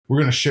we're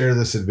going to share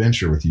this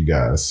adventure with you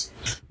guys.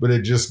 But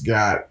it just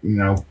got,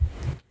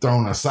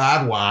 thrown a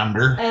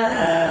sidewinder.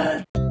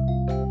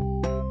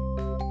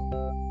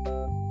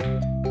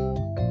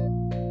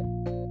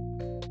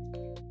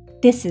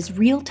 This is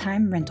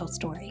Real-Time Rental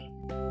Story.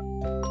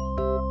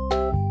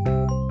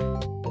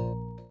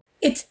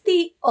 It's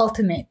the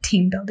ultimate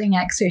team building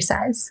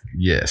exercise.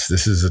 Yes,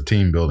 this is a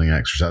team building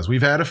exercise.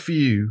 We've had a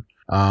few,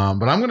 but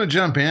I'm going to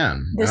jump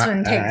in. This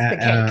one takes the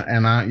cake.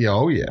 And I'm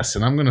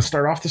going to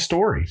start off the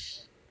story.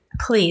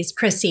 Please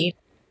proceed.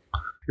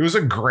 It was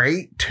a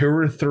great 2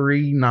 or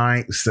 3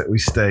 nights that we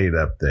stayed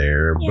up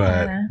there,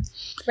 but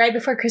right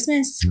before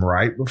Christmas.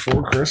 Right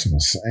before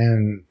Christmas,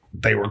 and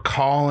they were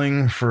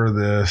calling for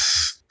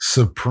this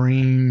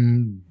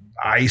supreme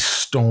ice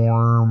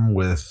storm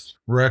with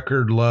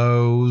record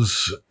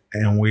lows.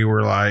 And we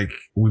were like,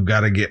 we've got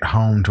to get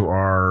home to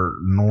our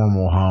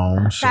normal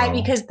home. So. Right,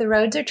 because the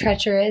roads are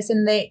treacherous.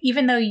 And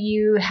even though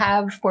you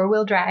have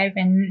 4-wheel drive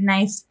and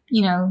nice,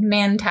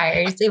 man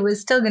tires, it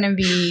was still going to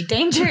be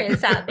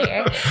dangerous out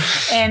there.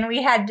 And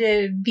we had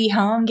to be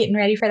home getting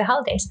ready for the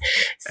holidays.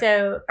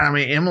 So,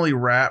 Emily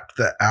wrapped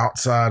the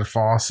outside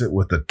faucet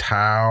with a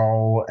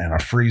towel and a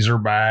freezer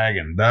bag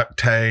and duct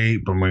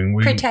tape.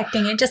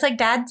 Protecting it, just like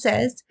Dad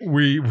says.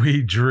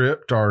 We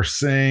dripped our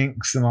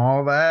sinks and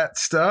all that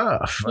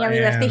stuff. Yeah,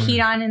 we left the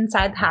heat on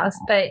inside the house,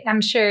 but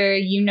I'm sure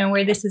you know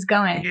where this is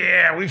going.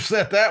 Yeah, we've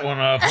set that one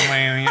up,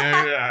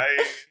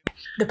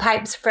 The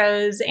pipes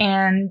froze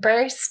and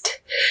burst,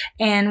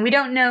 and we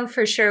don't know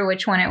for sure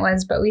which one it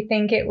was, but we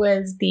think it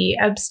was the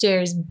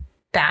upstairs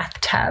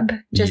bathtub,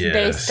 just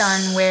based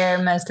on where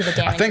most of the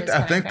damage was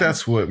I think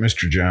that's what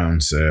Mr.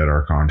 Jones said,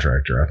 our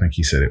contractor. I think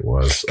he said it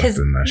was up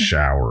in the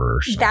shower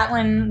or something. That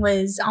one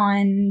was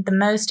on the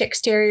most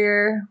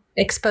exterior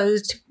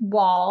exposed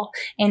wall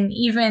and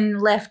even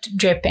left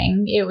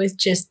dripping. It was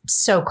just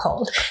so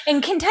cold.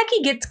 And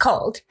Kentucky gets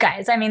cold,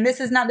 guys. This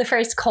is not the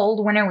first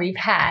cold winter we've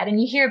had, and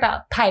you hear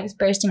about pipes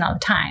bursting all the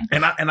time.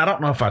 And I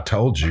don't know if I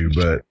told you,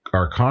 but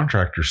our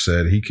contractor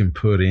said he can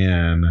put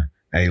in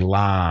a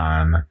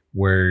line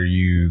where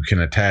you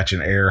can attach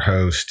an air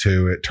hose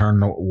to it,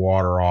 turn the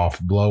water off,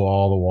 blow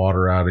all the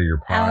water out of your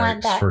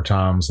pipes for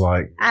times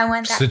like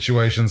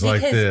situations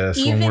like this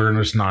when we're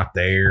just not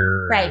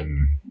there. Right.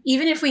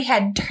 Even if we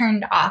had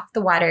turned off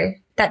the water,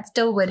 that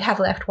still would have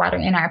left water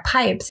in our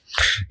pipes.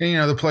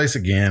 And, the place,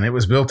 again, it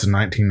was built in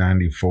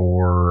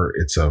 1994.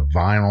 It's a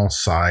vinyl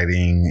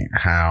siding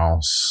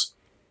house.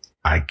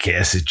 I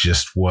guess it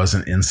just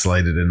wasn't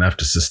insulated enough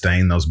to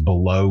sustain those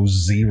below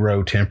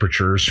zero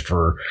temperatures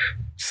for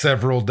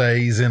several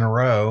days in a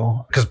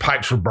row, because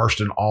pipes were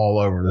bursting all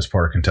over this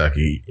part of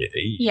Kentucky.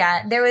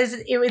 Yeah,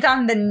 it was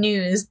on the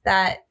news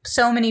that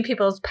so many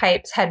people's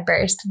pipes had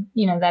burst,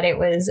 that it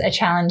was a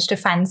challenge to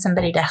find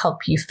somebody to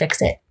help you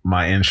fix it.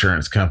 My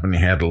insurance company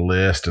had a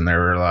list, and they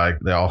were like,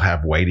 they all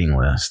have waiting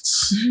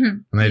lists.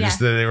 And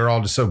they were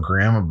all just so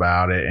grim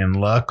about it. And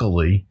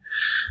luckily,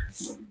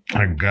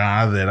 a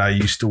guy that I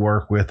used to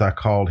work with, I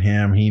called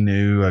him. He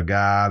knew a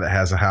guy that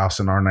has a house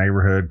in our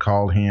neighborhood,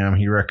 called him.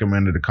 He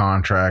recommended a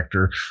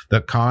contractor. The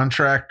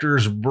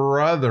contractor's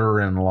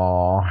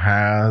brother-in-law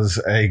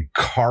has a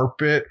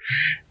carpet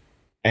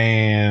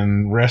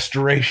and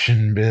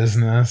restoration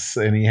business,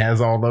 and he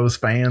has all those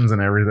fans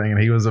and everything, and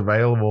he was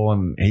available,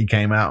 and he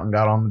came out and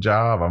got on the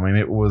job.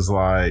 It was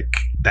like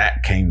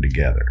that came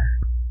together.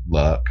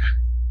 Luck.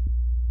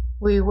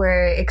 We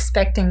were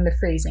expecting the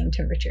freezing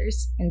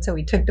temperatures, and so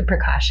we took the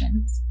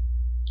precautions.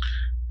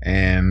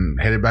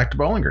 And headed back to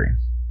Bowling Green.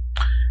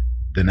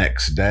 The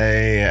next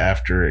day,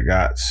 after it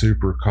got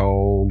super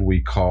cold,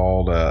 we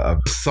called a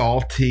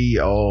salty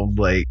old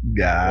lake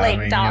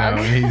guy. Dog.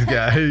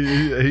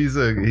 He's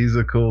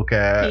a cool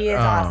cat. He is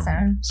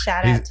awesome.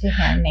 Shout out to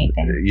him,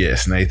 Nathan.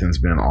 Yes, Nathan's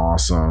been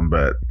awesome.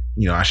 But,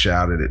 I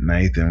shouted at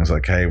Nathan, was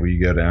like, hey, will you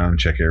go down and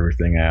check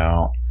everything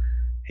out?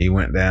 He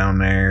went down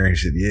there. He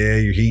said, yeah,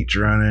 your heat's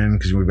running,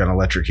 because we've got an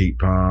electric heat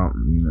pump.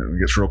 And it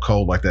gets real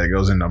cold like that. It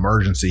goes into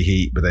emergency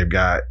heat, but they've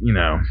got,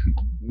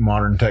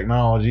 modern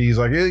technology. He's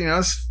like,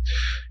 yeah,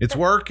 it's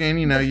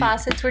working. The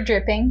faucets were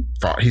dripping.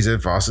 He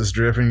said, faucets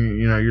dripping.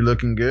 You're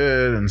looking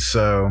good. And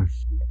so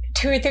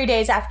 2 or 3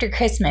 days after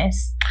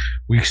Christmas,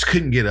 we just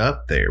couldn't get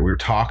up there. We were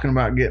talking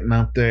about getting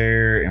up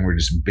there, and we're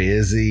just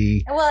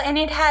busy. Well, and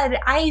it had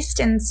iced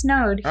and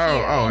snowed here.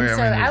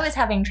 I was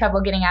having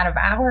trouble getting out of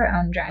our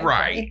own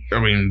driveway.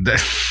 Right.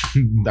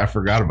 I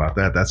forgot about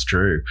that. That's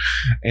true.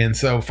 And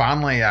so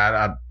finally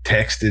I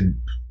texted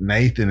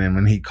Nathan, and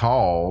when he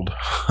called,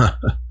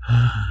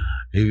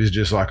 he was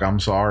just like, I'm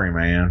sorry,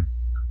 man.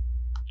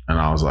 And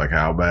I was like,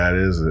 how bad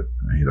is it?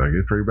 And he's like,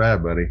 it's pretty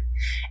bad, buddy.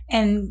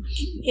 And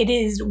it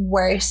is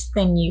worse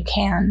than you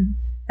can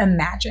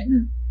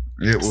imagine.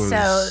 It was.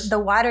 So the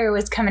water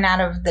was coming out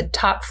of the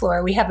top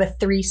floor. We have a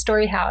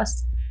 3-story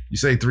house. You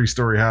say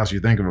 3-story house,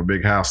 you think of a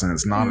big house, and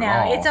it's not at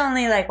all. No, it's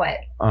only like what?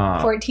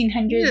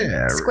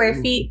 1,400 square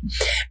feet.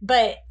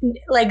 But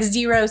like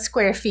 0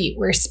 square feet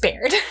were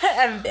spared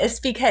of this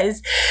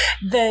because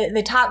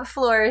the top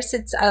floor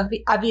sits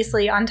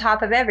obviously on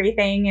top of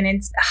everything, and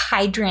it's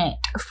hydrant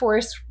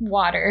force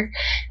water.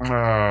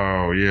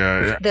 Oh,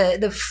 yeah.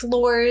 The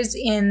floors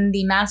in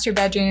the master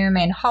bedroom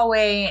and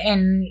hallway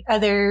and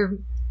other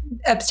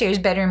upstairs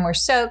bedroom were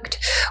soaked,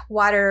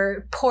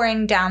 water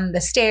pouring down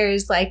the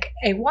stairs like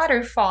a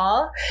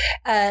waterfall,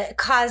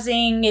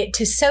 causing it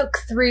to soak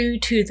through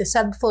to the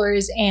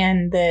subfloors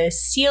and the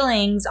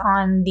ceilings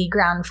on the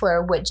ground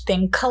floor, which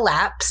then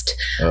collapsed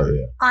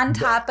on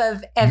top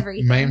of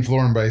everything. Main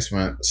floor and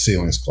basement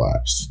ceilings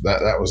collapsed.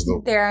 That was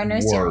the there are no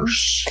worst.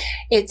 ceilings.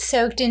 It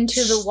soaked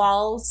into the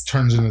walls.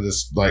 Turns into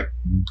this like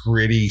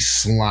gritty,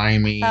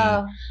 slimy.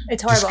 Oh,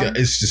 it's horrible.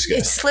 It's disgusting.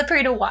 It's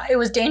slippery to walk. It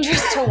was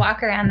dangerous to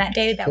walk around that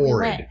day that we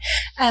went.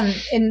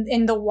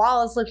 And the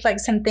walls looked like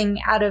something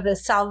out of a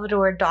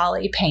Salvador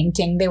Dali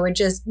painting. They were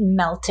just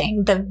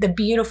melting. The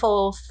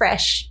beautiful,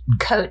 fresh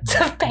coats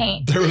of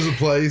paint. There was a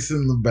place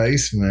in the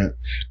basement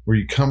where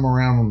you come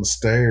around on the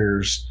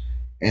stairs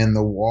and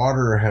the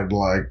water had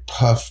like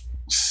puffed,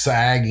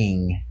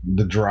 sagging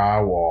the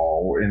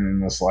drywall in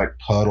this like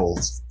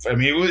puddles. I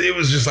mean, it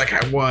was just like,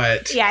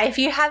 what? Yeah, if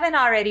you haven't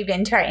already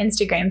been to our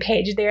Instagram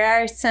page, there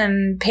are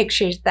some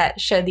pictures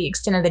that show the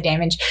extent of the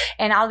damage.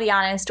 And I'll be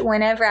honest,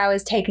 whenever I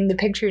was taking the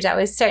pictures, I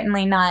was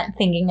certainly not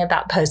thinking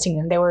about posting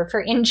them. They were for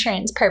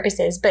insurance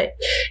purposes. But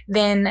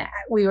then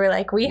we were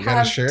like, we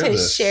have to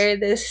share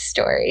this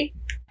story.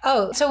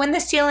 Oh, so when the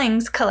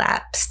ceilings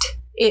collapsed,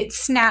 it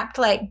snapped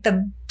like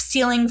the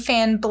ceiling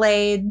fan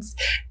blades,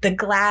 the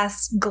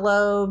glass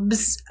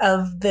globes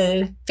of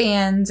the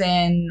fans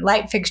and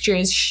light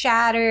fixtures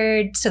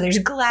shattered. So there's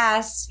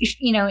glass,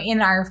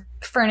 in our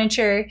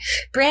furniture,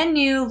 brand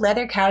new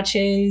leather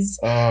couches,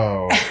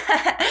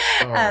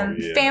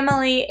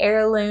 family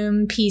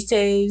heirloom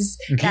pieces.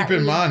 And keep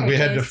in mind, we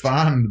had to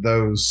find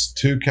those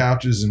 2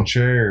 couches and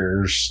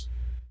chairs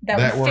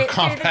that were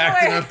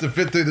compact enough to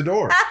fit through the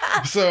door.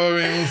 So,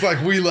 I mean, it was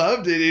like we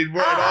loved it. It all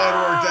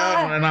worked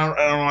out. And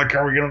I'm like,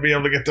 are we going to be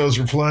able to get those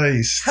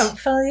replaced?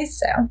 Hopefully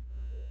so.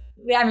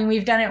 I mean,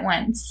 we've done it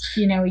once.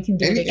 We can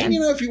do it again.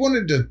 And, if you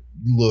wanted to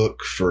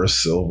look for a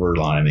silver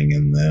lining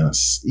in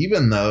this,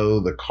 even though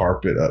the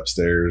carpet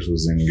upstairs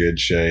was in good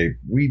shape,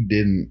 we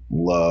didn't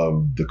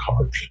love the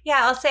carpet.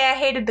 Yeah, I'll say I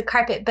hated the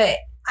carpet, but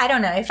I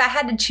don't know. If I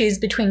had to choose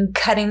between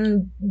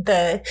cutting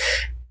the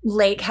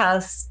lake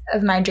house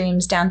of my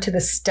dreams down to the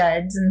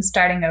studs and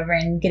starting over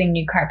and getting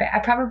new carpet, I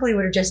probably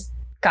would have just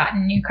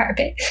gotten new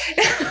carpet.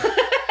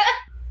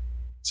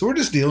 So we're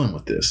just dealing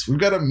with this. We've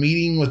got a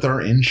meeting with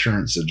our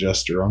insurance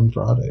adjuster on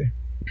Friday.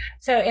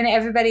 So, and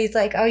everybody's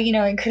like, oh,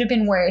 it could have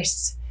been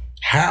worse.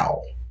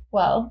 How?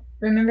 Well,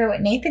 remember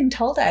what Nathan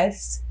told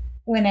us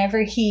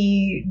whenever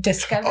he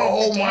discovered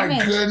the damage. Oh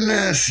my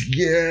goodness,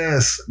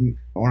 yes.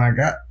 When I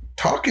got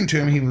talking to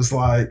him, he was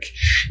like,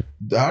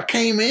 I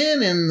came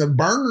in and the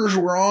burners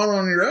were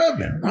on your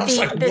oven. I was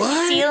like, what?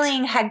 The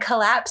ceiling had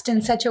collapsed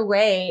in such a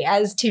way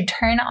as to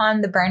turn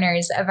on the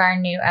burners of our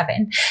new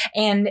oven.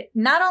 And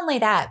not only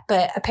that,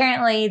 but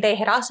apparently they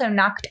had also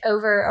knocked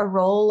over a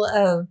roll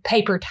of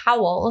paper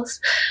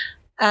towels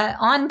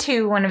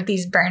onto one of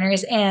these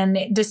burners. And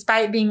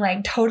despite being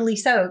like totally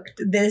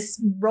soaked,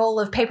 this roll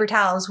of paper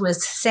towels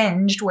was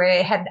singed where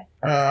it had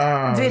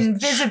been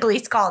visibly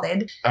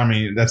scalded. I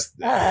mean,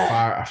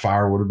 a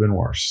fire would have been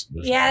worse.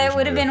 It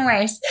would have been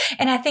worse.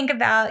 And I think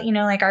about,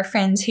 like our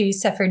friends who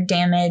suffered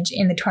damage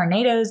in the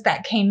tornadoes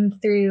that came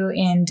through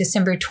in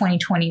December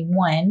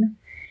 2021.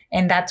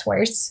 And that's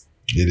worse.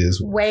 It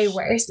is worse. Way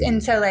worse.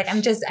 And so like,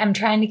 I'm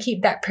trying to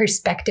keep that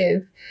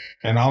perspective.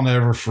 And I'll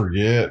never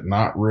forget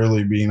not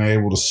really being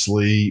able to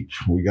sleep.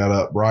 We got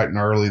up bright and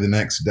early the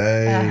next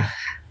day.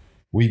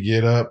 We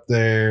get up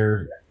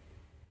there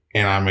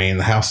and I mean,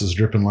 the house is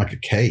dripping like a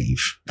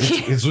cave.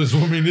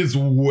 It's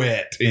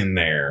wet in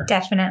there.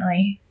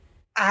 Definitely.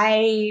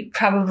 I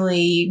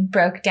probably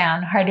broke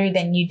down harder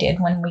than you did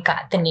when we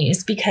got the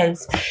news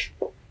because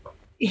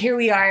here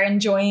we are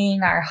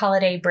enjoying our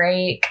holiday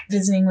break,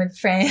 visiting with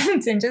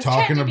friends, and just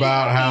talking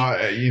about how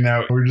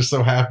we're just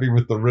so happy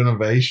with the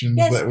renovations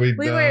that we've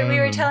done. We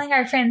were telling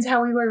our friends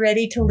how we were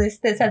ready to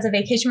list this as a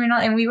vacation rental,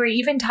 and we were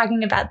even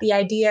talking about the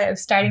idea of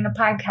starting a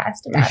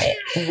podcast about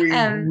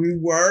it. we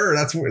were.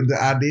 That's what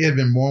the idea had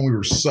been born. We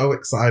were so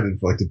excited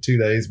for like the 2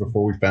 days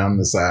before we found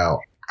this out.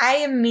 I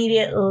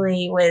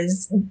immediately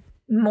was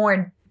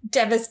more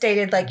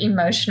devastated, like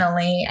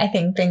emotionally, I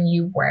think, than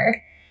you were.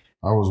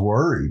 I was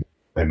worried.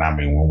 And I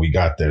mean, when we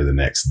got there the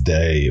next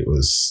day, it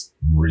was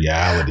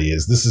reality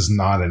this is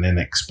not an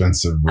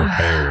inexpensive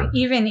repair.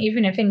 Even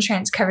if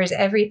insurance covers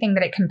everything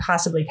that it can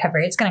possibly cover,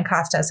 it's going to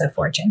cost us a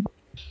fortune.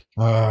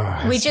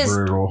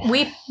 Brutal.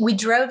 We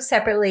drove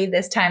separately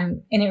this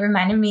time, and it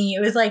reminded me,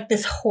 it was like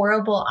this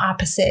horrible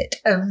opposite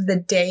of the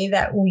day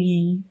that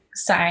we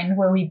sign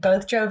where we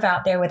both drove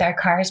out there with our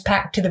cars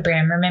packed to the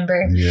brim.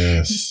 Remember?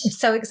 Yes.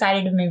 So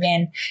excited to move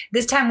in.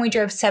 This time we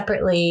drove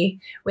separately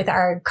with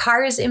our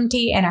cars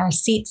empty and our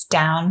seats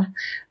down.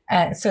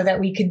 So that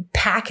we could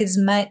pack as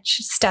much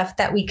stuff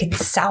that we could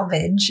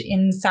salvage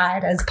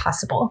inside as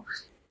possible.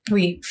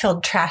 We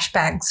filled trash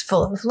bags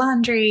full of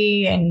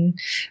laundry and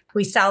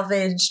we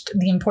salvaged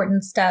the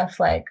important stuff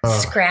like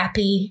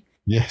Scrappy.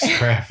 Yes,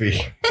 Scrappy.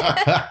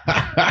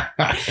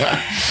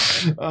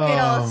 Good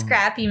old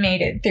Scrappy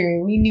made it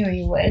through. We knew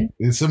he would.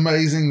 It's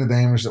amazing the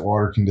damage that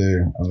water can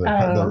do.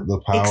 The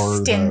power,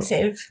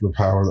 extensive. The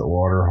power that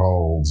water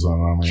holds. And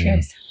I mean,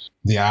 Truth.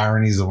 The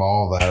ironies of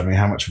all that. I mean,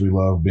 how much we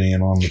love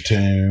being on the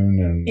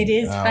tune and it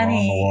is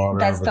funny. Water,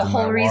 that's the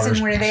whole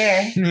reason we're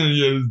there.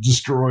 You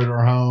destroyed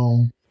our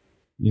home.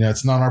 You know,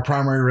 it's not our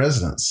primary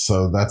residence,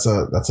 so that's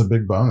a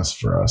big bonus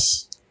for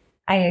us.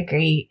 I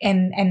agree,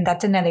 and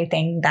that's another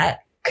thing that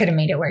could have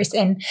made it worse.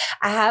 And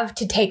I have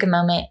to take a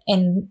moment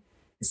and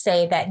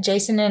say that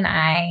Jason and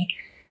I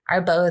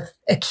are both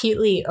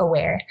acutely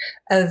aware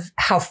of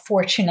how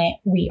fortunate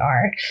we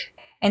are,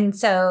 and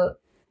so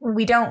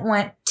we don't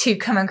want to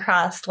come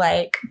across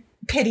like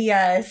pity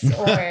us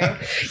or,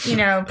 you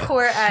know,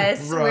 poor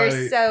us. Right,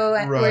 we're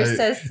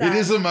so sad. It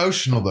is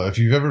emotional though. If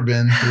you've ever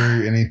been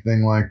through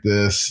anything like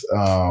this,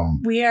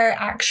 we are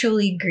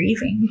actually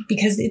grieving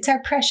because it's our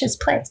precious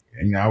place.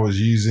 You know, I was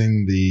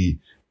using the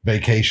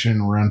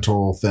vacation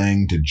rental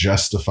thing to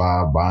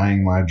justify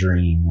buying my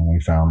dream when we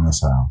found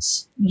this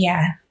house.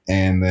 Yeah.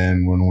 And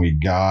then when we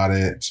got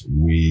it,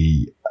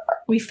 we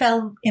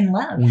fell in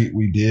love.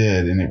 We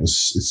did, and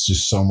it's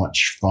just so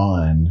much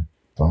fun.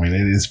 I mean,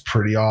 it is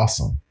pretty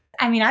awesome.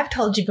 I mean, I've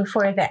told you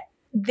before that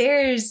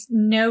there's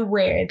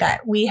nowhere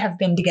that we have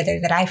been together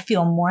that I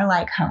feel more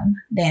like home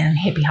than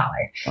Hippie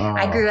Holler.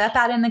 I grew up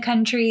out in the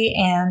country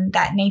and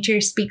that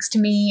nature speaks to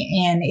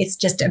me and it's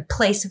just a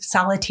place of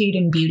solitude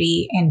and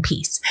beauty and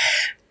peace.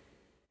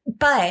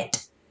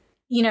 But,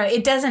 you know,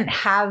 it doesn't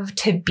have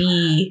to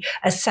be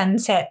a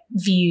sunset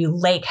view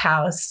lake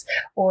house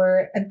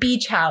or a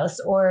beach house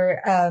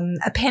or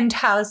a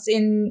penthouse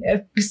in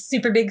a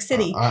super big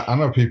city. I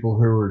know people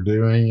who are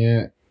doing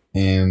it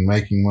and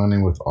making money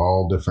with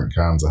all different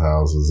kinds of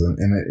houses.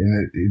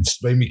 And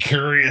it's made me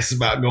curious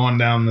about going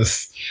down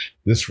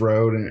this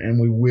road,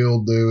 and we will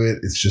do it.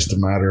 It's just a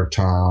matter of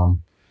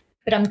time.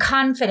 But I'm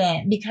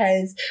confident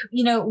because,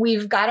 you know,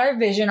 we've got our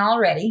vision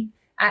already.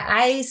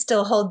 I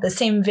still hold the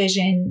same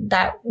vision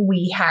that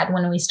we had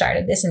when we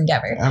started this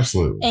endeavor.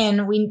 Absolutely.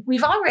 And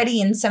we've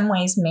already in some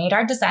ways made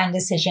our design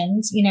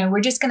decisions. You know,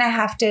 we're just going to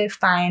have to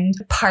find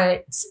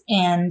parts,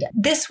 and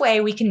this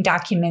way we can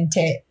document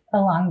it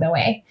along the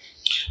way.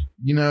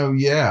 You know,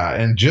 yeah.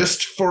 And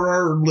just for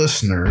our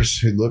listeners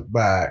who look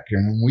back,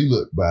 and when we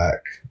look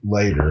back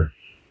later,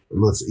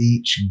 let's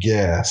each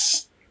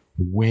guess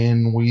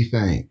when we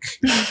think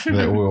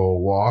that we'll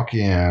walk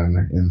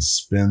in and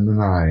spend the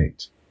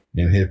night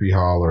in Hippie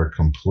Holler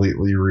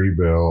completely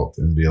rebuilt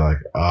and be like,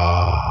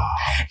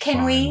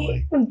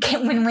 finally.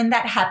 When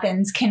that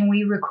happens, can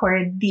we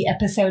record the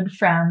episode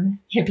from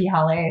Hippie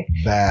Holler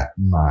that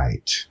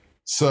night?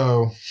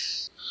 So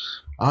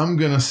I'm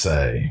going to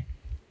say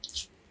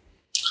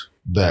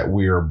that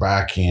we are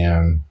back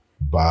in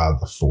by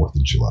the 4th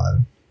of July.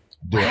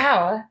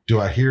 Do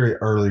I hear it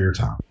earlier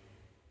time?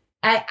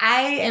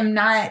 I am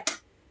not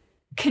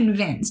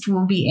convinced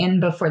we'll be in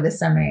before the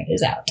summer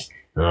is out.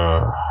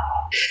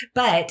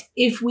 But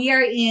if we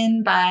are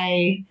in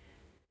by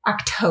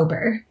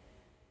October,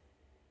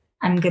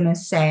 I'm going to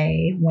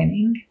say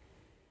winning.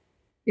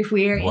 If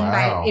we're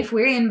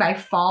in by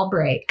fall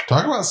break.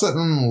 Talk about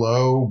setting a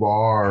low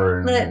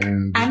bar. Look,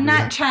 I'm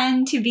not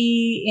trying to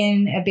be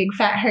in a big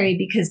fat hurry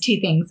because two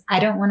things. I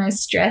don't want to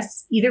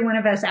stress either one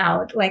of us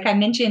out. Like I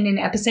mentioned in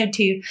episode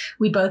 2,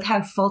 we both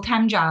have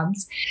full-time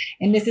jobs,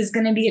 and this is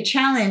going to be a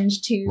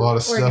challenge to a lot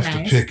of organize.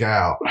 Stuff to pick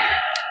out.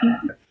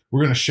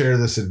 We're going to share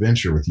this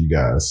adventure with you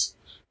guys.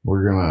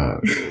 We're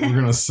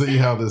gonna see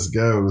how this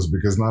goes,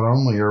 because not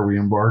only are we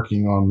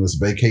embarking on this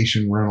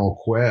vacation rental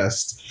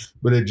quest,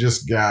 but it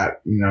just got,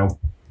 you know,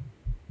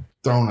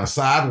 thrown a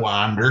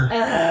sidewinder.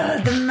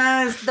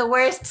 The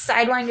worst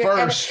sidewinder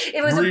First, ever.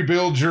 It was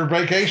rebuild your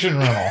vacation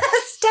rental.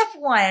 Step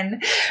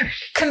 1,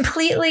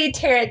 completely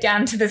tear it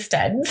down to the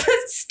studs.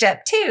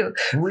 Step 2,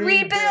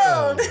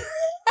 rebuild.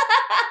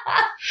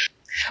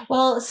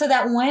 Well, so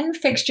that one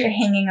fixture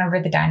hanging over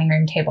the dining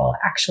room table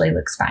actually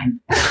looks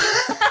fine.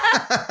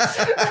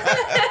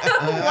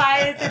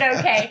 Why is it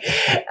okay?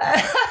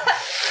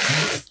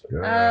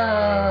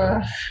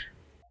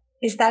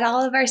 Is that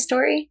all of our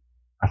story?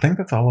 I think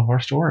that's all of our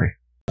story.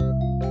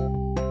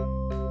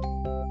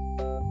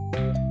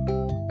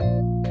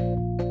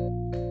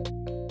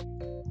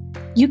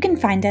 You can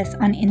find us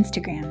on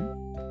Instagram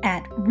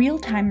at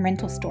Realtime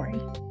Rental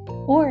Story,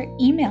 or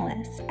email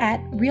us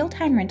at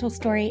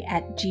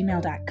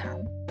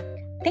realtimerentalstory@gmail.com.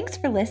 Thanks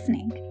for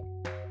listening.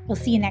 We'll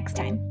see you next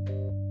time.